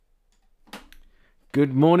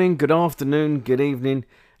Good morning, good afternoon, good evening,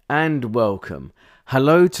 and welcome.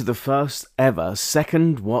 Hello to the first ever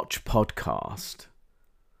Second Watch podcast.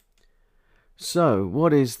 So,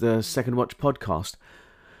 what is the Second Watch podcast?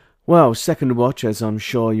 Well, Second Watch, as I'm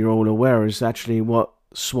sure you're all aware, is actually what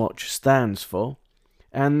Swatch stands for.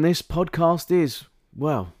 And this podcast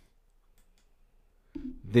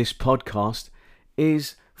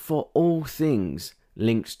is for all things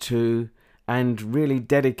linked to and really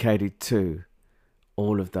dedicated to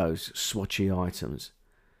all of those swatchy items.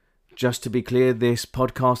 Just to be clear, this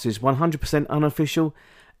podcast is 100% unofficial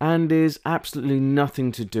and is absolutely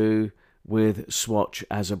nothing to do with Swatch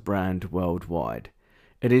as a brand worldwide.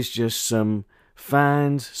 It is just some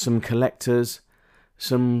fans, some collectors,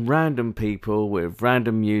 some random people with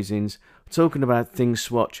random musings talking about things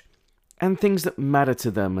Swatch and things that matter to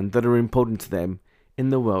them and that are important to them in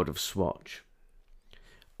the world of Swatch.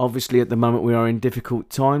 Obviously, at the moment we are in difficult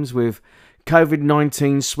times with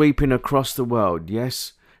COVID-19 sweeping across the world.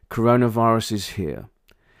 Yes, coronavirus is here.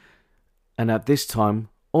 And at this time,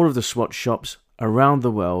 all of the Swatch shops around the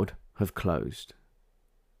world have closed.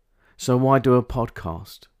 So why do a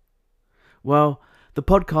podcast? Well, the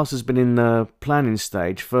podcast has been in the planning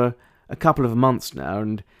stage for a couple of months now,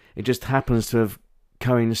 and it just happens to have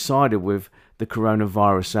coincided with the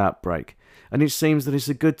coronavirus outbreak. And it seems that it's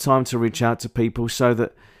a good time to reach out to people so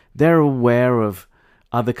that they're aware of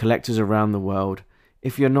other collectors around the world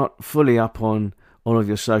if you're not fully up on all of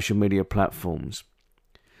your social media platforms.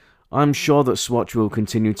 I'm sure that Swatch will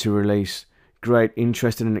continue to release great,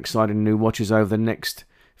 interesting and exciting new watches over the next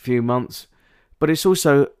few months, but it's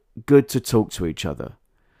also good to talk to each other.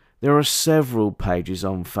 There are several pages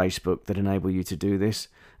on Facebook that enable you to do this,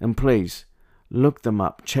 and please look them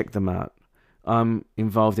up, check them out. I'm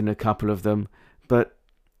involved in a couple of them, but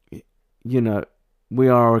we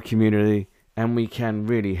are a community and we can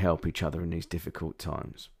really help each other in these difficult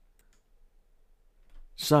times.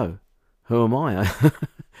 So, who am I?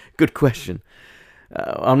 Good question.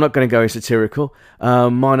 I'm not going to go satirical.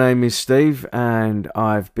 My name is Steve, and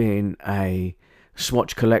I've been a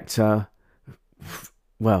Swatch collector,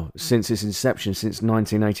 since its inception, since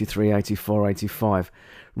 1983, 84, 85.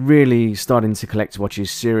 Really starting to collect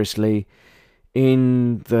watches seriously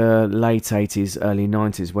in the late 80s, early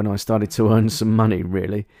 90s, when I started to earn some money,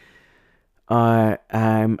 really. I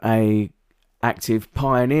am a active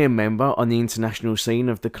pioneer member on the international scene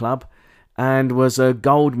of the club and was a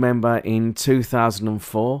gold member in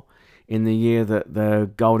 2004, in the year that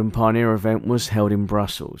the Golden Pioneer event was held in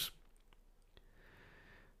Brussels.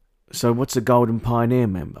 So what's a Golden Pioneer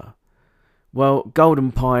member? Well,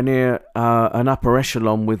 Golden Pioneer are an upper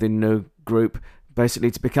echelon within the group.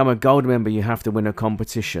 Basically, to become a gold member, you have to win a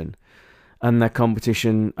competition. And that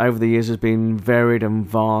competition over the years has been varied and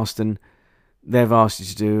vast, and they've asked you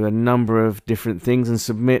to do a number of different things and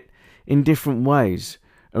submit in different ways.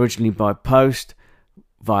 Originally by post,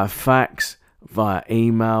 via fax, via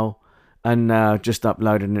email, and now just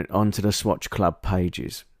uploading it onto the Swatch Club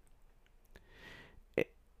pages.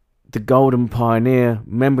 The Golden Pioneer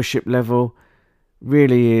membership level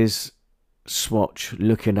really is Swatch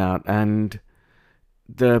looking out, and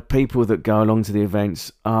the people that go along to the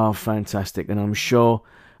events are fantastic, and I'm sure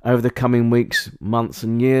over the coming weeks, months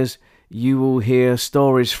and years you will hear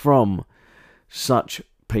stories from such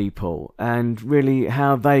people and really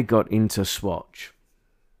how they got into Swatch.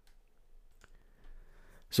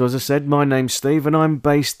 So as I said, my name's Steve and I'm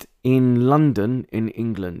based in London in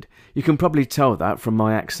England. You can probably tell that from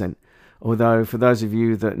my accent, although for those of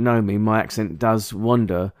you that know me, my accent does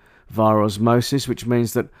wander via osmosis, which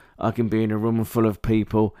means that I can be in a room full of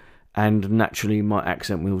people and naturally my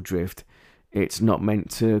accent will drift. It's not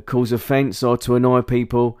meant to cause offence or to annoy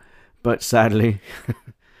people, but sadly,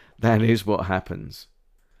 that is what happens.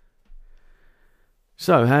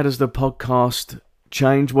 So, how does the podcast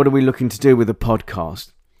change? What are we looking to do with the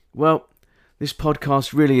podcast? Well, this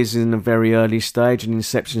podcast really is in a very early stage, an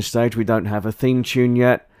inception stage. We don't have a theme tune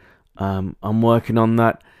yet. I'm working on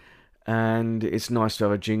that, and it's nice to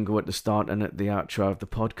have a jingle at the start and at the outro of the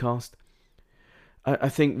podcast. I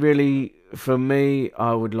think really, for me,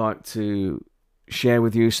 I would like to share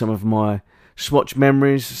with you some of my Swatch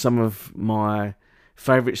memories, some of my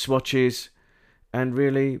favourite swatches, and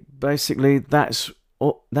really, basically, that's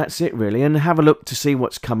it really. And have a look to see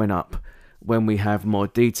what's coming up when we have more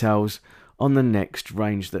details on the next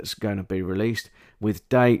range that's going to be released, with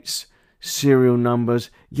dates, serial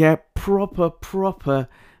numbers, proper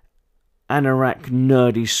anorak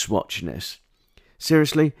nerdy swatchness.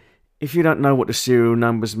 Seriously, if you don't know what the serial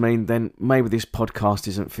numbers mean, then maybe this podcast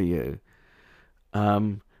isn't for you.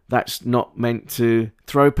 That's not meant to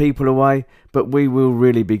throw people away, but we will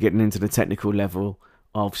really be getting into the technical level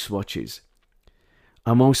of swatches.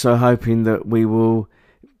 I'm also hoping that we will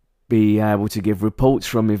be able to give reports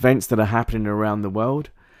from events that are happening around the world,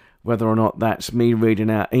 whether or not that's me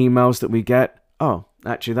reading out emails that we get. Oh,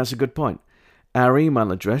 actually, that's a good point. Our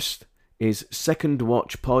email address is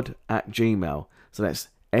secondwatchpod@gmail.com. So that's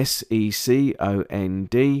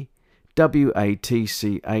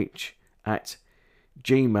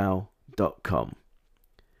secondwatchpodh@gmail.com.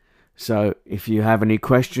 So if you have any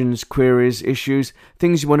questions, queries, issues,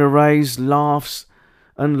 things you want to raise, laughs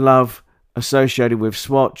and love associated with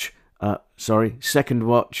Second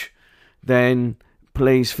Watch, then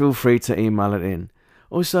please feel free to email it in.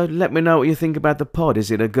 Also, let me know what you think about the pod. Is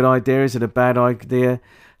it a good idea? Is it a bad idea?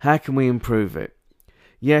 How can we improve it?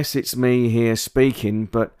 Yes, it's me here speaking,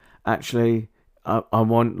 but actually I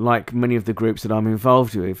want, like many of the groups that I'm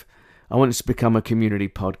involved with, I want it to become a community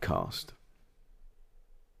podcast.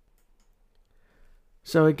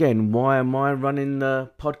 So again, why am I running the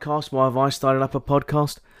podcast? Why have I started up a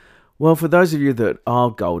podcast? Well, for those of you that are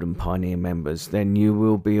Golden Pioneer members, then you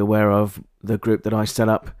will be aware of the group that I set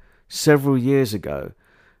up several years ago,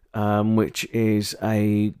 which is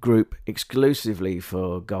a group exclusively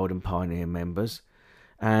for Golden Pioneer members.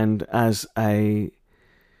 And as a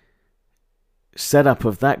setup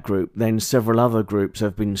of that group, then several other groups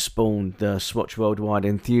have been spawned. The Swatch Worldwide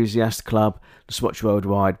Enthusiast Club, the Swatch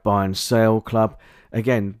Worldwide Buy and Sale Club.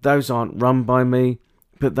 Again, those aren't run by me,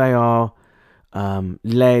 but they are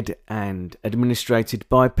led and administrated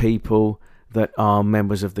by people that are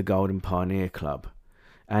members of the Golden Pioneer Club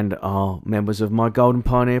and are members of my Golden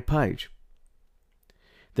Pioneer page.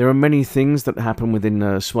 There are many things that happen within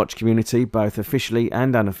the Swatch community, both officially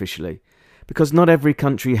and unofficially, because not every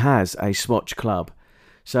country has a Swatch club.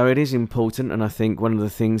 So it is important, and I think one of the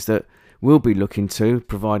things that we'll be looking to,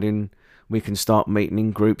 providing we can start meeting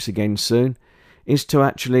in groups again soon, is to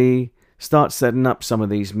actually start setting up some of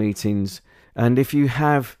these meetings. And if you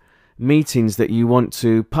have meetings that you want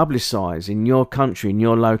to publicise in your country, in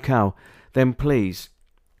your locale, then please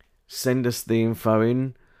send us the info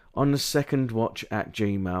in on the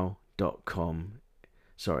secondwatch@gmail.com.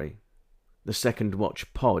 Sorry, the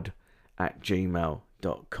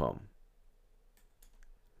secondwatchpod@gmail.com.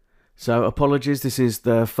 So apologies, this is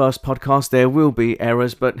the first podcast. There will be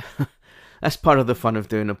errors, but that's part of the fun of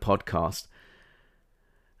doing a podcast.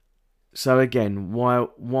 So again,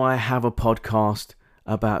 why have a podcast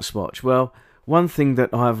about Swatch? Well, one thing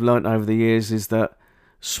that I've learnt over the years is that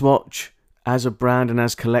Swatch, as a brand and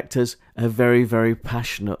as collectors, are very, very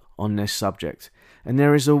passionate on this subject. And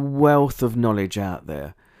there is a wealth of knowledge out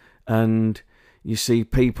there. And you see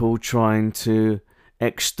people trying to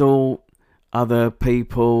extol other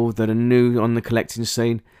people that are new on the collecting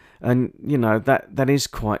scene. And, you know, that is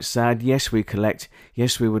quite sad. Yes, we collect.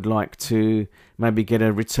 Yes, we would like to maybe get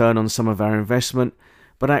a return on some of our investment.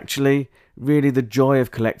 But actually, really the joy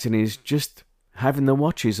of collecting is just having the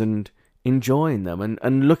watches and enjoying them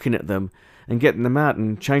and looking at them and getting them out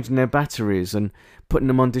and changing their batteries and putting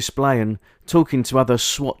them on display and talking to other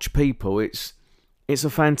Swatch people. It's a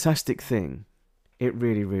fantastic thing. It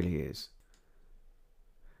really, really is.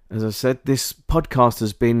 As I said, this podcast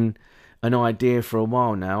has been an idea for a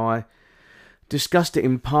while now. I discussed it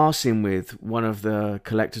in passing with one of the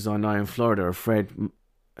collectors I know in Florida, a Fred,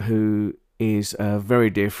 who is a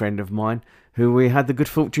very dear friend of mine, who we had the good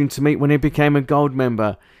fortune to meet when he became a gold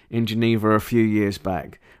member in Geneva a few years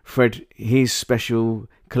back. Fred, his special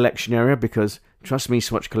collection area, because trust me,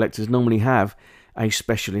 Swatch collectors normally have a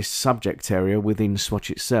specialist subject area within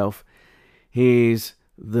Swatch itself. He is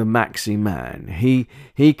the maxi man.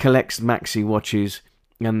 He collects maxi watches,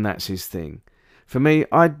 and that's his thing. For me,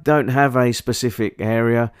 I don't have a specific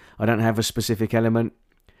area. I don't have a specific element.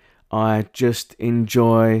 I just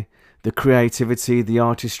enjoy the creativity, the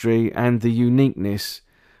artistry, and the uniqueness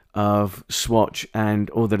of Swatch and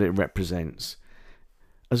all that it represents.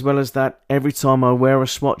 As well as that, every time I wear a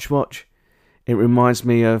Swatch watch, it reminds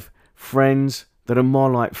me of friends that are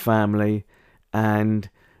more like family, and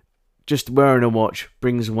just wearing a watch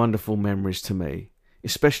brings wonderful memories to me,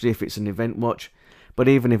 especially if it's an event watch. But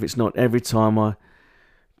even if it's not, every time I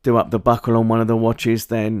do up the buckle on one of the watches,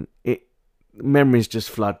 then memories just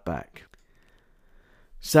flood back.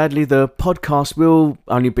 Sadly, the podcast will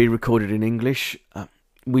only be recorded in English.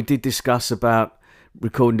 We did discuss about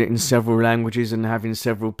recording it in several languages and having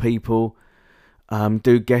several people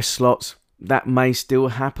do guest slots. That may still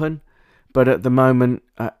happen, but at the moment,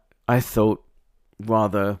 I thought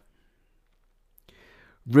rather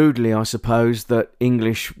rudely, I suppose, that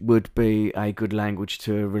English would be a good language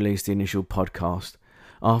to release the initial podcast.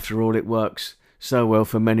 After all, it works so well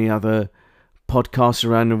for many other podcasts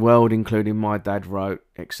around the world, including My Dad Wrote,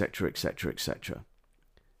 etc., etc., etc.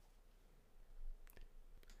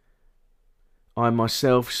 I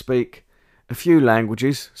myself speak a few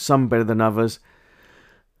languages, some better than others,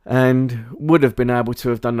 and would have been able to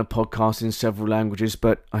have done the podcast in several languages,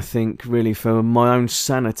 but I think really for my own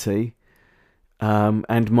sanity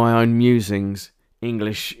and my own musings,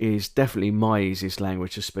 English is definitely my easiest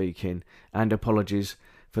language to speak in, and apologies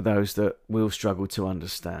for those that will struggle to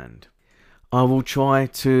understand. I will try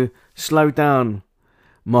to slow down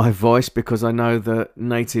my voice because I know that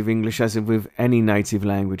native English, as with any native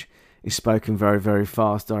language, is spoken very, very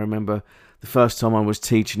fast. I remember the first time I was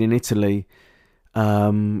teaching in Italy,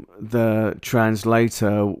 the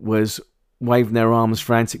translator was waving their arms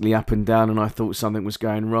frantically up and down, and I thought something was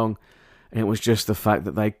going wrong. And it was just the fact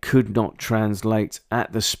that they could not translate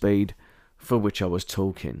at the speed for which I was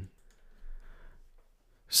talking.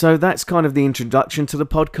 So that's kind of the introduction to the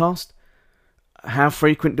podcast. How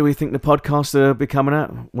frequent do we think the podcasts are becoming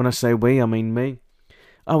out? When I say we, I mean me.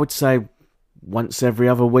 I would say once every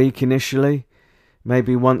other week initially,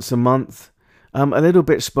 maybe once a month. A little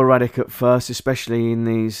bit sporadic at first, especially in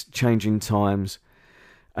these changing times.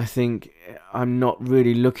 I think I'm not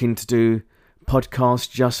really looking to do podcasts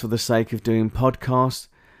just for the sake of doing podcasts,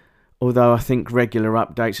 although I think regular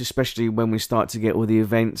updates, especially when we start to get all the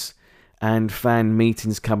events and fan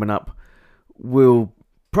meetings coming up, will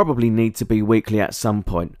probably need to be weekly at some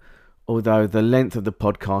point, although the length of the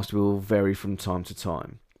podcast will vary from time to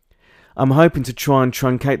time. I'm hoping to try and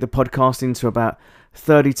truncate the podcast into about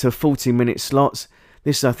 30 to 40 minute slots.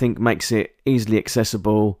 This, I think, makes it easily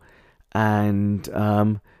accessible and,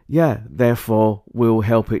 therefore will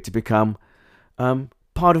help it to become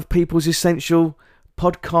part of people's essential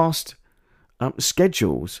podcast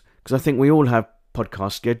schedules. Because I think we all have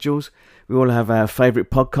podcast schedules. We all have our favourite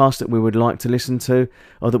podcast that we would like to listen to,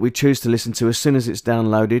 or that we choose to listen to as soon as it's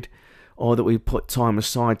downloaded, or that we put time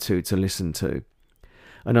aside to listen to.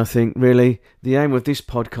 And I think really the aim of this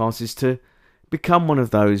podcast is to become one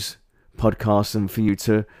of those podcasts and for you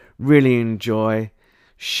to really enjoy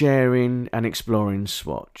sharing and exploring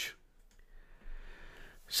Swatch.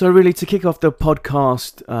 So really, to kick off the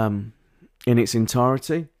podcast in its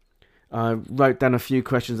entirety, I wrote down a few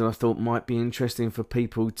questions that I thought might be interesting for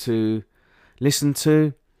people to listen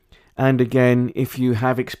to. And again, if you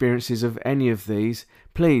have experiences of any of these,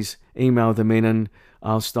 please email them in and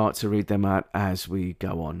I'll start to read them out as we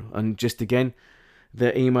go on. And just again,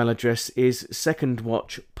 the email address is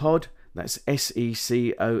secondwatchpod, that's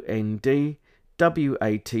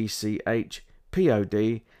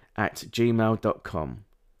secondwatchpod @gmail.com.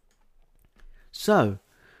 So,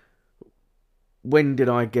 when did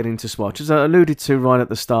I get into Swatch? As I alluded to right at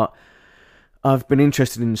the start, I've been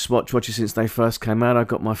interested in Swatch watches since they first came out. I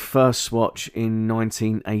got my first Swatch in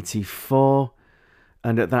 1984,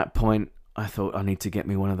 and at that point I thought I need to get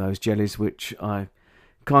me one of those jellies, which I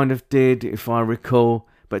kind of did, if I recall,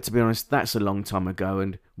 but to be honest, that's a long time ago,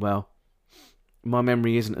 and well, my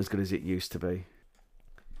memory isn't as good as it used to be.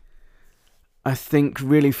 I think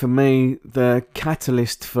really for me, the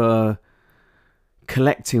catalyst for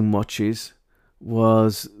collecting watches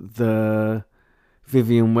was the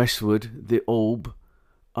Vivienne Westwood, the Orb.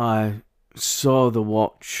 I saw the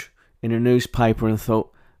watch in a newspaper and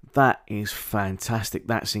thought, that is fantastic,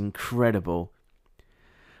 that's incredible.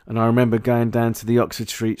 And I remember going down to the Oxford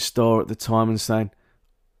Street store at the time and saying,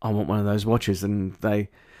 I want one of those watches. And they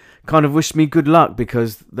kind of wished me good luck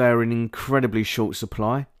because they're in incredibly short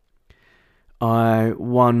supply. I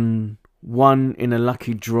won one in a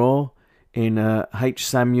lucky draw in a H.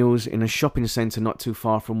 Samuels in a shopping centre not too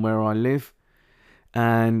far from where I live.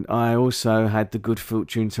 And I also had the good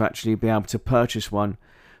fortune to actually be able to purchase one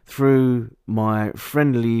through my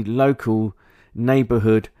friendly local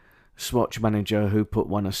neighbourhood Swatch manager who put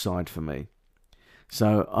one aside for me.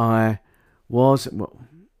 So I was, well,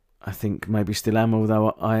 I think maybe still am,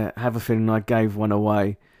 although I have a feeling I gave one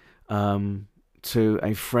away to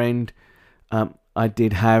a friend. I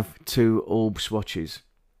did have 2 Orb swatches.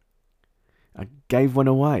 I gave one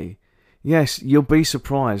away. Yes, you'll be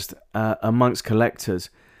surprised amongst collectors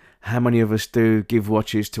how many of us do give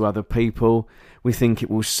watches to other people. We think it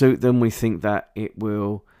will suit them. We think that it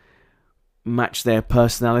will match their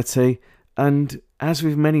personality. And as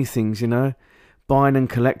with many things, you know, buying and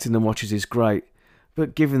collecting the watches is great,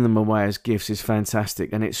 but giving them away as gifts is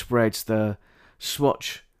fantastic, and it spreads the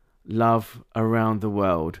Swatch love around the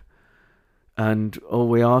world. And all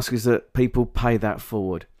we ask is that people pay that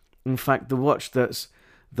forward. In fact, the watch that's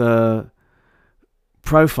the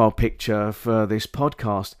profile picture for this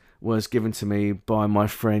podcast was given to me by my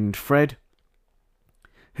friend Fred,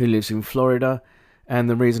 who lives in Florida. And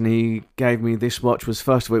the reason he gave me this watch was,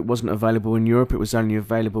 first of all, it wasn't available in Europe. It was only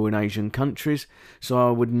available in Asian countries. So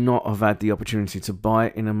I would not have had the opportunity to buy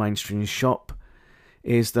it in a mainstream shop.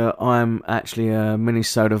 Is that I'm actually a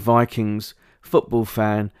Minnesota Vikings football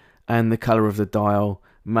fan, and the colour of the dial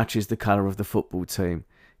matches the colour of the football team.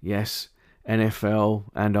 Yes, NFL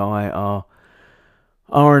and I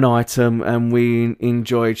are an item, and we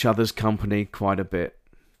enjoy each other's company quite a bit.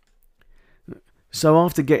 So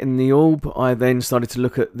after getting the Orb, I then started to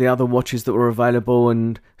look at the other watches that were available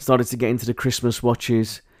and started to get into the Christmas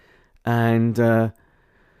watches, and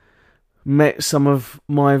met some of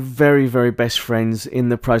my very, very best friends in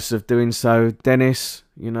the process of doing so. Dennis,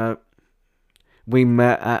 we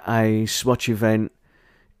met at a Swatch event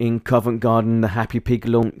in Covent Garden, the Happy Pig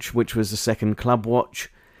launch, which was the second club watch,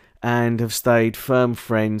 and have stayed firm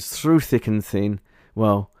friends through thick and thin.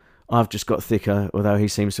 Well, I've just got thicker, although he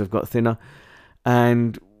seems to have got thinner.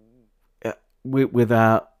 And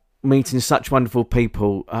without meeting such wonderful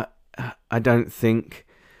people, I don't think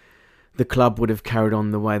the club would have carried on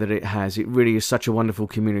the way that it has. It really is such a wonderful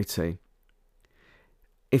community.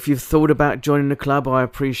 If you've thought about joining the club, I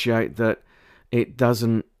appreciate that it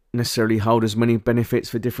doesn't necessarily hold as many benefits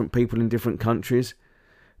for different people in different countries,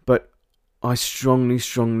 but I strongly,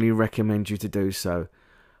 strongly recommend you to do so.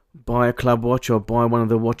 Buy a club watch or buy one of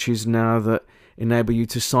the watches now that enable you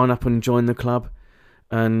to sign up and join the club,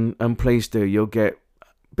 and please do. You'll get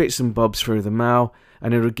bits and bobs through the mail,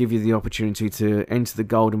 and it'll give you the opportunity to enter the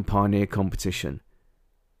Golden Pioneer competition.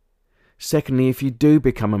 Secondly, if you do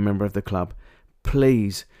become a member of the club,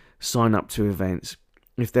 please sign up to events.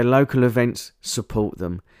 If they're local events, support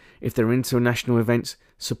them. If they're international events,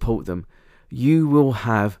 support them. You will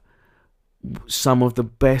have some of the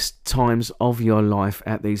best times of your life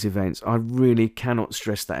at these events. I really cannot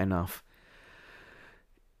stress that enough.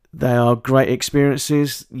 They are great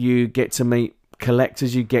experiences. You get to meet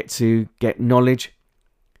collectors, you get to get knowledge,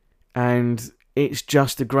 and it's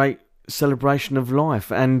just a great celebration of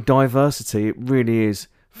life and diversity. It really is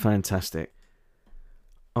fantastic.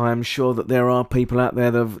 I am sure that there are people out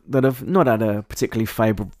there that have not had a particularly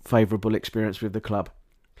favourable experience with the club,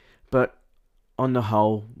 but on the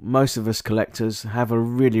whole, most of us collectors have a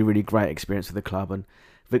really, really great experience with the club. And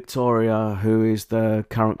Victoria, who is the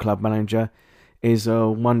current club manager, is a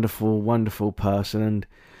wonderful, wonderful person, and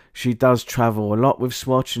she does travel a lot with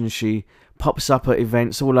Swatch, and she pops up at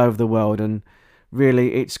events all over the world, and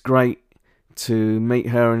really it's great to meet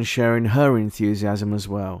her and sharing her enthusiasm as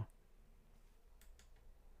well.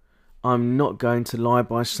 I'm not going to lie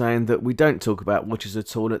by saying that we don't talk about watches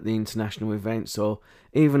at all at the international events or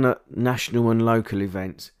even at national and local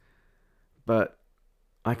events, but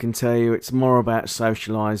I can tell you it's more about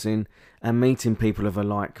socialising and meeting people of a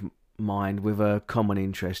like mind with a common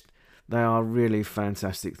interest. They are really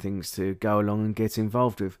fantastic things to go along and get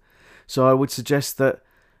involved with. So I would suggest that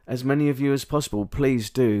as many of you as possible, please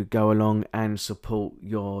do go along and support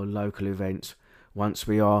your local events once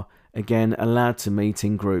we are again allowed to meet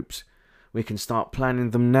in groups. We can start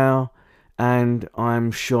planning them now, and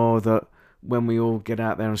I'm sure that when we all get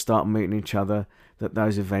out there and start meeting each other, that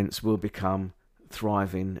those events will become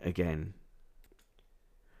thriving again.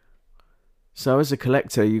 So as a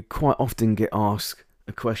collector, you quite often get asked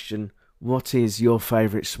a question, what is your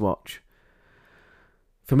favourite Swatch?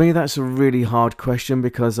 For me, that's a really hard question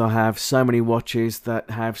because I have so many watches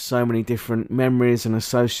that have so many different memories and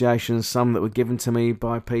associations, some that were given to me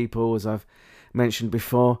by people, as I've mentioned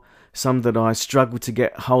before, some that I struggled to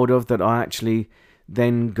get hold of that I actually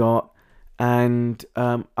then got, and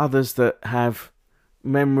others that have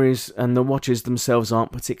memories and the watches themselves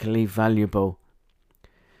aren't particularly valuable.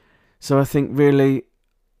 So I think really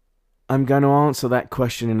I'm going to answer that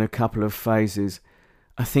question in a couple of phases.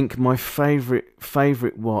 I think my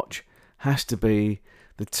favourite watch has to be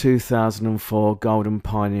the 2004 Golden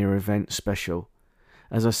Pioneer event special.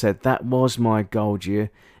 As I said, that was my gold year.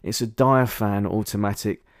 It's a Diafan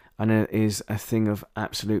automatic, and it is a thing of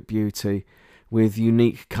absolute beauty with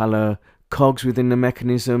unique colour cogs within the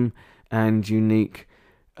mechanism and unique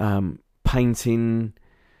painting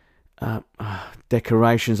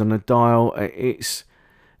decorations on the dial.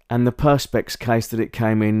 And the Perspex case that it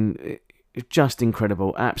came in, it's just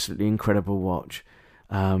incredible, absolutely incredible watch.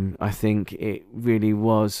 I think it really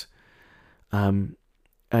was an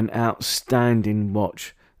outstanding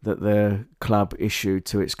watch that the club issued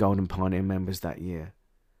to its Golden Pioneer members that year.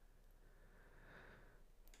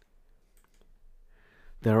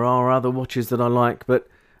 There are other watches that I like, but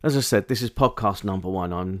as I said, this is podcast number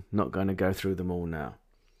 1. I'm not going to go through them all now.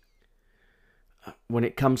 When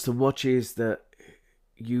it comes to watches that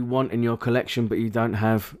you want in your collection but you don't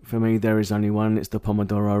have, for me there is only one. It's the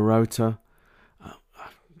Pomodoro Rota.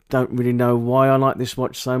 Don't really know why I like this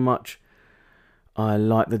watch so much. I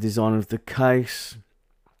like the design of the case.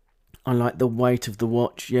 I like the weight of the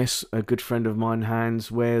watch. Yes, a good friend of mine,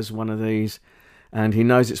 Hans, wears one of these, and he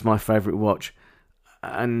knows it's my favourite watch.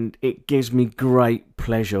 And it gives me great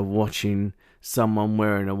pleasure watching someone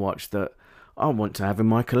wearing a watch that I want to have in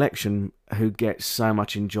my collection, who gets so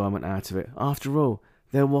much enjoyment out of it. After all,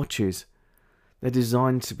 they're watches. They're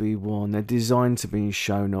designed to be worn. They're designed to be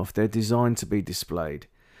shown off. They're designed to be displayed.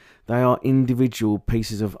 They are individual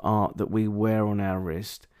pieces of art that we wear on our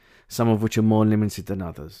wrist, some of which are more limited than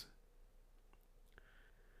others.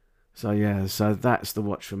 So yeah, so that's the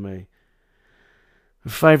watch for me.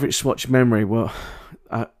 Favourite Swatch memory? Well,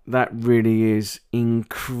 that really is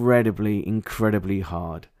incredibly, incredibly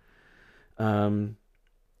hard. My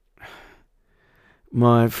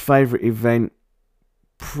favourite event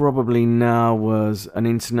probably now was an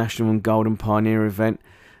International and Golden Pioneer event.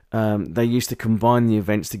 They used to combine the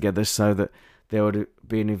events together so that there would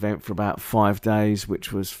be an event for about 5 days,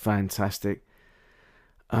 which was fantastic.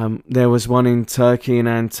 There was one in Turkey, in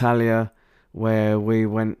Antalya, where we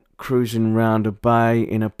went cruising round a bay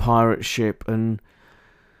in a pirate ship and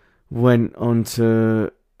went onto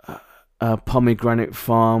a pomegranate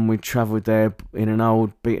farm. We travelled there in an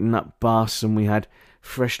old beaten up bus, and we had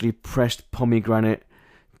freshly pressed pomegranate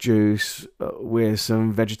juice with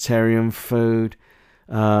some vegetarian food,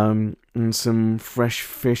 and some fresh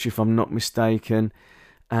fish, if I'm not mistaken.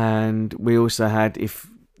 And we also had, if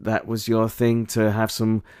that was your thing, to have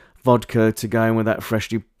some vodka to go in with that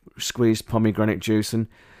freshly squeezed pomegranate juice. And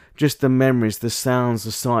just the memories, the sounds,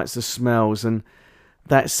 the sights, the smells, and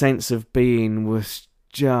that sense of being was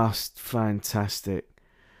just fantastic.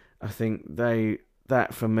 I think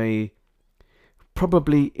that for me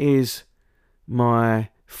probably is my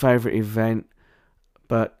favourite event.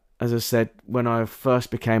 But as I said, when I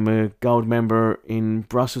first became a gold member in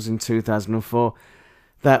Brussels in 2004,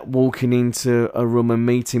 that walking into a room and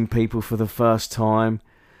meeting people for the first time,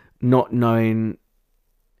 not knowing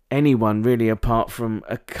anyone really apart from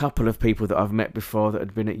a couple of people that I've met before that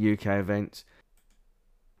had been at UK events.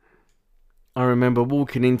 I remember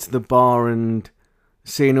walking into the bar and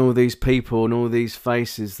seeing all these people and all these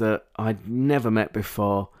faces that I'd never met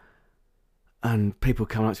before, and people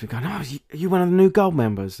coming up to me going, "Oh, are you one of the new gold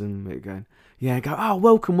members?" And me going, "Yeah." Go, "Oh,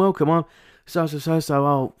 welcome. I'm so.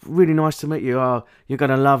 Oh, really nice to meet you. Oh, you're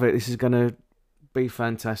gonna love it. This is gonna be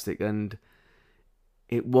fantastic." And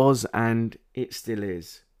it was, and it still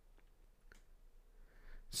is.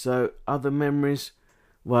 So other memories,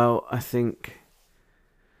 well, I think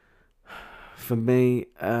for me,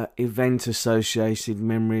 event associated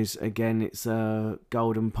memories, again, it's a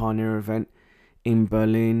Golden Pioneer event in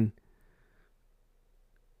Berlin.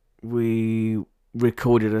 We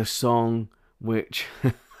recorded a song which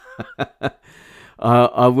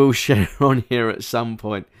I will share on here at some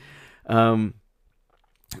point.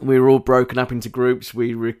 We were all broken up into groups.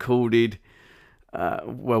 We recorded,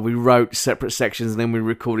 we wrote separate sections, and then we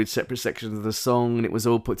recorded separate sections of the song, and it was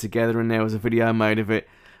all put together, and there was a video made of it.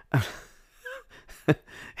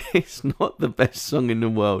 It's not the best song in the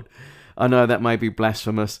world. I know that may be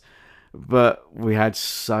blasphemous, but we had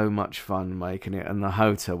so much fun making it, and the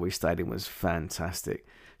hotel we stayed in was fantastic.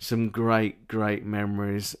 Some great, great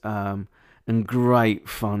memories, and great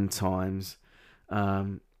fun times.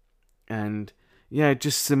 And yeah,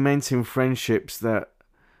 just cementing friendships that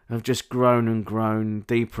have just grown and grown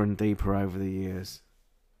deeper and deeper over the years.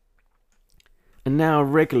 And now a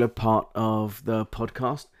regular part of the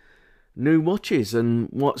podcast, new watches and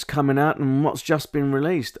what's coming out and what's just been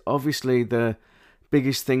released. Obviously, the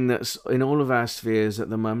biggest thing that's in all of our spheres at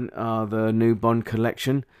the moment are the new Bond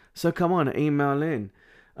collection. So come on, email in.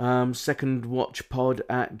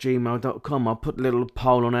 secondwatchpod@gmail.com. I'll put a little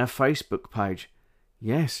poll on our Facebook page.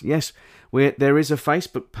 Yes, there is a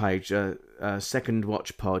Facebook page, Second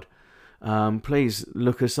Watch Pod. Please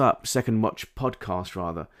look us up, Second Watch Podcast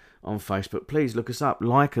rather, on Facebook. Please look us up,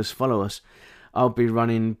 like us, follow us. I'll be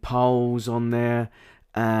running polls on there,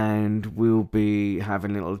 and we'll be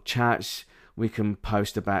having little chats. We can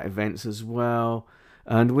post about events as well,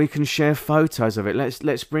 and we can share photos of it.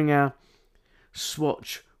 Let's bring our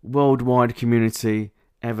Swatch worldwide community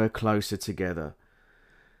ever closer together.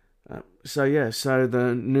 So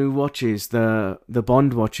the new watches, the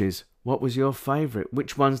Bond watches. What was your favourite?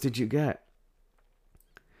 Which ones did you get?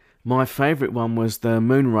 My favourite one was the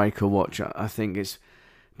Moonraker watch. I think it's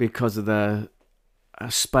because of the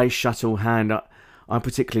space shuttle hand. I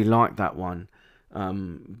particularly like that one.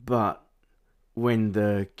 But when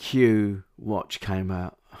the Q watch came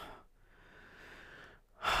out,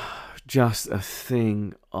 just a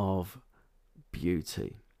thing of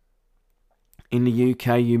beauty. In the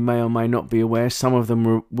UK, you may or may not be aware, some of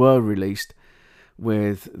them were released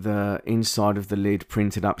with the inside of the lid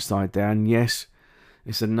printed upside down. Yes,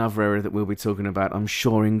 it's another area that we'll be talking about, I'm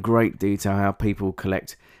sure, in great detail, how people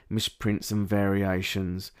collect misprints and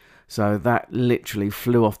variations. So that literally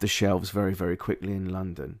flew off the shelves very, very quickly in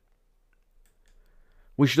London.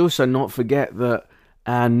 We should also not forget that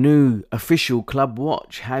our new official club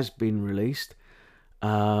watch has been released.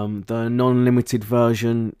 The non-limited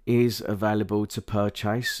version is available to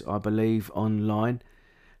purchase, I believe, online.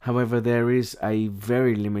 However, there is a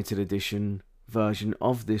very limited edition version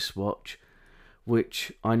of this watch,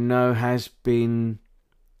 which I know has been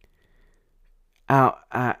out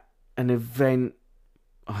at an event.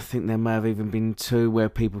 I think there may have even been two where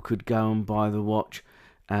people could go and buy the watch,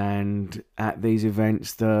 and at these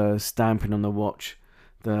events the stamping on the watch,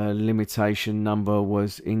 the limitation number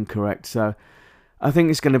was incorrect. So I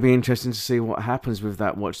think it's going to be interesting to see what happens with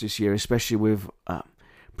that watch this year, especially with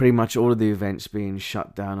pretty much all of the events being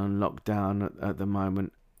shut down and locked down at the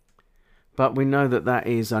moment. But we know that that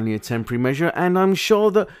is only a temporary measure, and I'm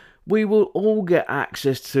sure that we will all get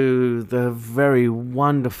access to the very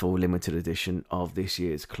wonderful limited edition of this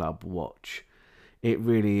year's club watch. It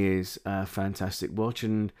really is a fantastic watch,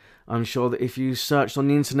 and I'm sure that if you searched on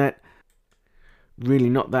the internet,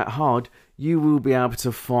 really not that hard, you will be able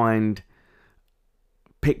to find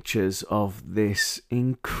pictures of this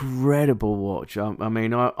incredible watch. I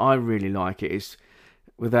mean, I really like it. It's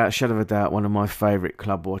without a shadow of a doubt one of my favourite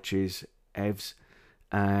club watches, Evs,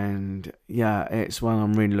 and yeah, it's one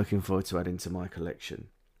I'm really looking forward to adding to my collection.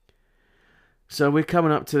 So we're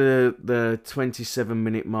coming up to the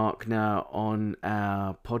 27-minute mark now on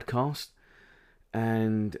our podcast,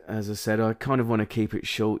 and as I said, I kind of want to keep it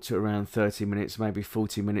short to around 30 minutes, maybe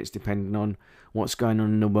 40 minutes, depending on what's going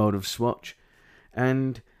on in the world of Swatch.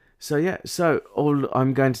 And so all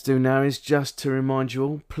I'm going to do now is just to remind you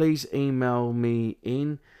all, please email me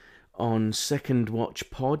in on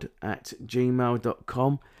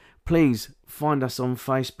secondwatchpod@gmail.com. Please find us on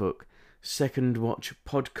Facebook, Second Watch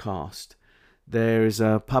Podcast. There is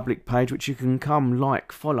a public page which you can come,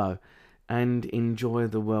 like, follow, and enjoy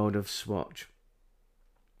the world of Swatch.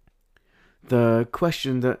 The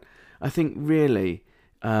question that I think really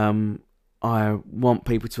I want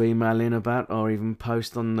people to email in about, or even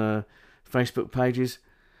post on the Facebook pages,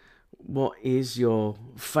 what is your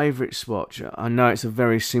favourite Swatch? I know it's a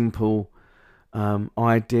very simple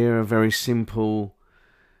idea, a very simple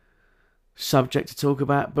subject to talk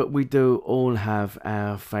about, but we do all have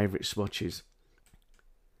our favourite swatches.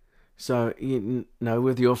 So, you know,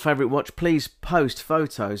 with your favourite watch, please post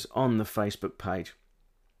photos on the Facebook page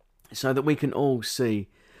so that we can all see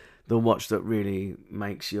the watch that really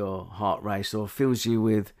makes your heart race or fills you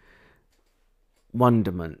with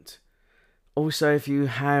wonderment. Also, if you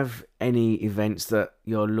have any events that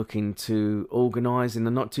you're looking to organise in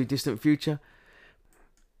the not too distant future,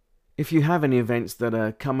 if you have any events that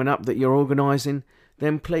are coming up that you're organising,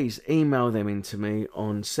 then please email them in to me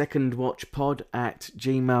on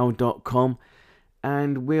secondwatchpod@gmail.com,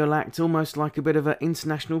 and we'll act almost like a bit of an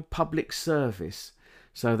international public service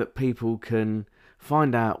so that people can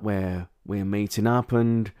find out where we're meeting up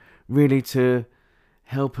and really to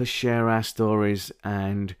help us share our stories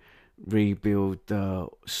and rebuild the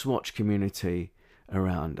Swatch community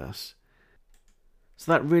around us.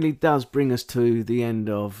 So that really does bring us to the end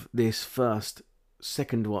of this first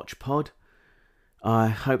Second Watch pod. I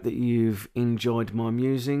hope that you've enjoyed my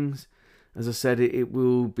musings. As I said, it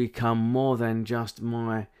will become more than just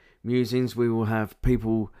my musings. We will have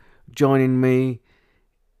people joining me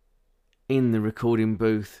in the recording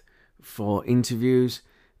booth for interviews,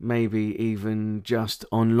 maybe even just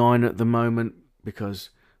online at the moment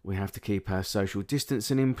because we have to keep our social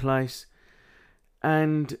distancing in place.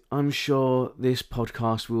 And I'm sure this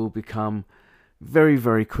podcast will become very,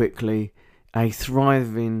 very quickly a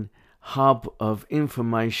thriving hub of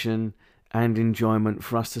information and enjoyment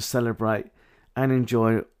for us to celebrate and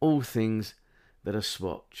enjoy all things that are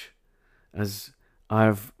Swatch. As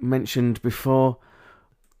I've mentioned before,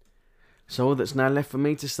 so all that's now left for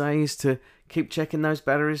me to say is to keep checking those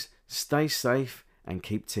batteries, stay safe and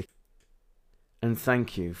keep ticking. And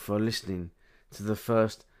thank you for listening to the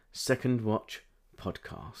first Second Watch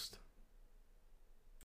podcast.